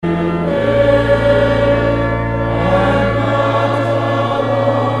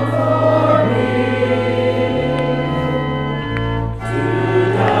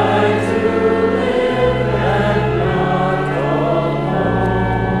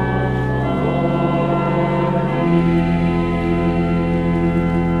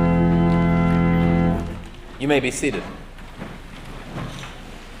may be seated.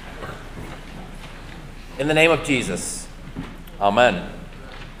 In the name of Jesus, amen.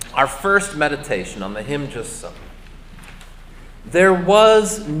 Our first meditation on the hymn just sung. There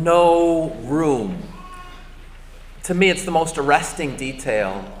was no room. To me, it's the most arresting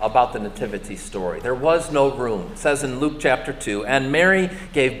detail about the nativity story. There was no room. It says in Luke chapter 2, "And Mary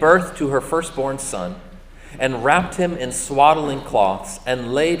gave birth to her firstborn son, and wrapped him in swaddling cloths,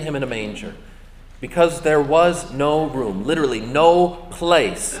 and laid him in a manger, because there was no room," literally no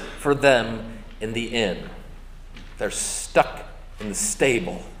place for them in the inn. They're stuck in the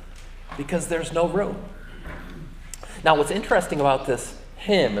stable because there's no room. Now, what's interesting about this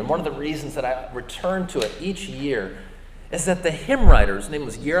hymn, and one of the reasons that I return to it each year, is that the hymn writer, his name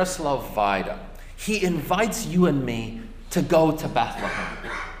was Yaroslav Vida, he invites you and me to go to Bethlehem,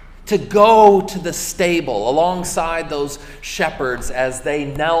 to go to the stable alongside those shepherds as they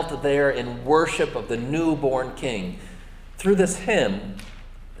knelt there in worship of the newborn king. Through this hymn,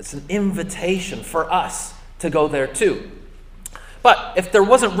 it's an invitation for us to go there too. But if there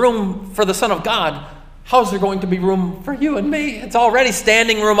wasn't room for the Son of God, how's there going to be room for you and me? It's already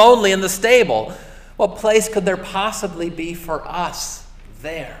standing room only in the stable. What place could there possibly be for us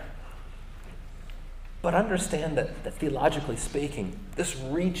there? But understand that theologically speaking, this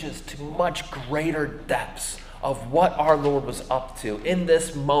reaches to much greater depths of what our Lord was up to in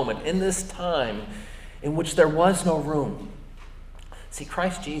this moment, in this time in which there was no room. See,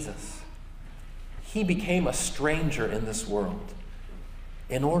 Christ Jesus, he became a stranger in this world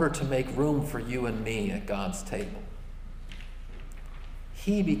in order to make room for you and me at God's table.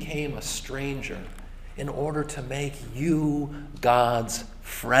 He became a stranger in order to make you God's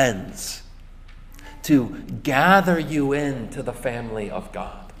friends, to gather you into the family of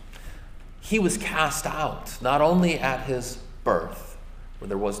God. He was cast out, not only at his birth, where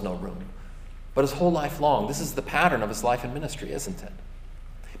there was no room, but his whole life long. This is the pattern of his life and ministry, isn't it?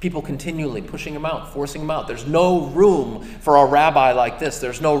 People continually pushing him out, forcing him out. There's no room for a rabbi like this.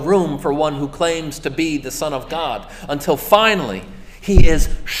 There's no room for one who claims to be the Son of God, until finally he is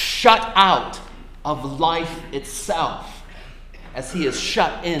shut out of life itself as he is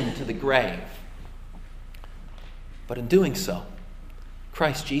shut into the grave. But in doing so,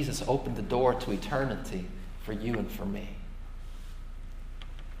 Christ Jesus opened the door to eternity for you and for me.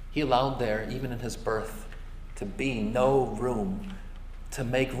 He allowed there, even in his birth, to be no room, to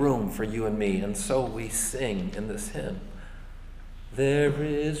make room for you and me. And so we sing in this hymn, "There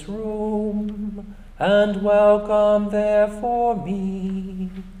is room and welcome there for me,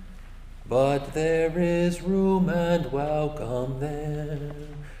 but there is room and welcome there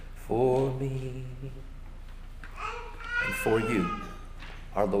for me." And for you,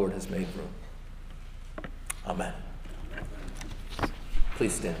 our Lord has made room. Amen.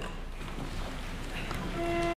 Please stand.